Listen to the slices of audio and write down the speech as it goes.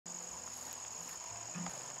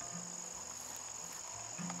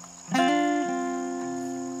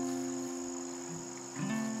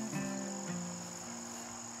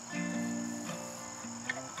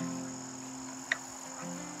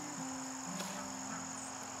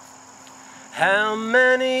How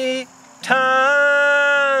many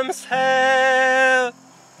times have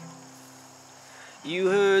you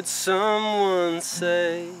heard someone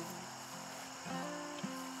say,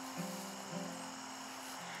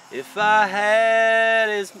 if I had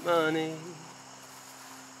his money,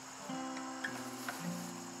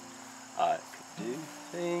 I could do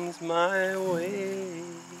things my way?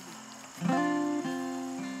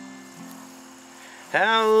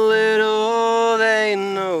 How little they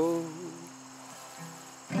know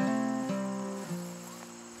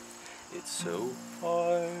it's so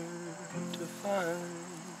hard to find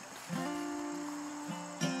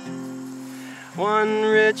one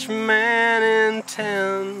rich man in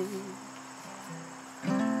town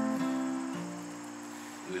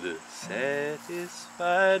with a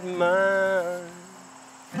satisfied mind.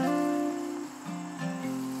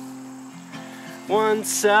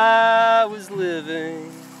 Once I was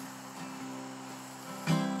living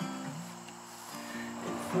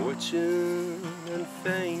in fortune and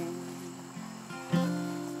fame,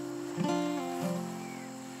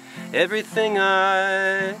 everything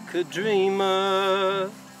I could dream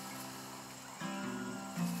of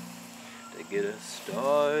to get a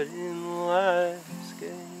start in life's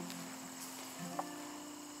game.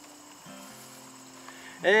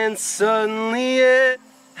 And suddenly it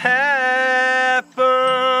happened,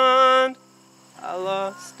 I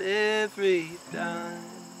lost every dime,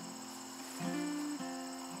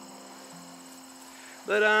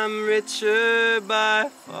 but I'm richer by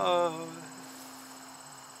far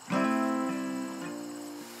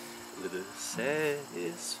with a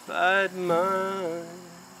satisfied mind.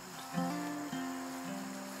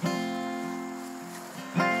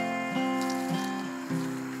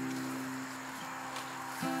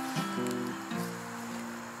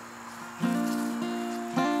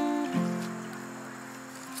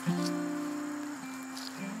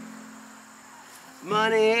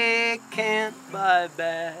 Money can't buy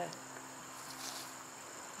back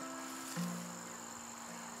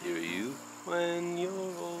your youth when you're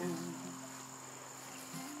old,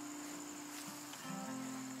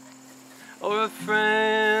 or a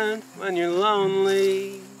friend when you're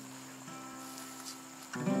lonely,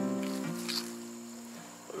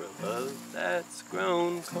 or a love that's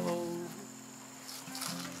grown cold.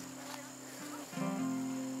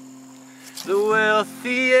 The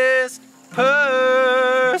wealthiest person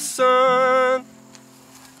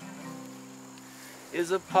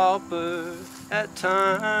is a pauper at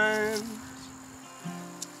times,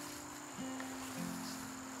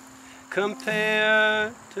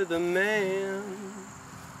 compared to the man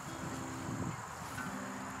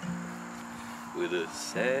with a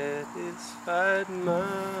satisfied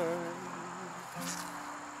mind.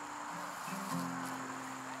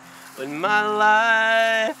 When my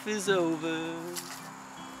life is over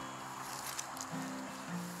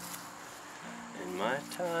and my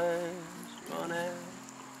time's run out,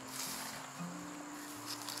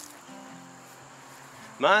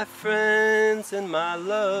 my friends and my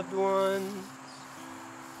loved ones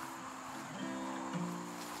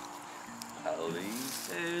I'll leave,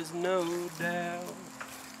 there's no doubt.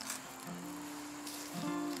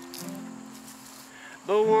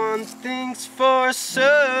 But one thing's for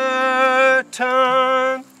certain,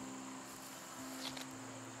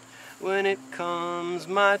 when it comes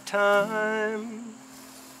my time,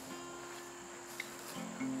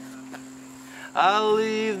 I'll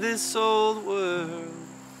leave this old world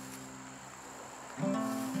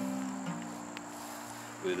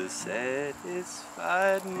with a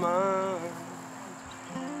satisfied mind.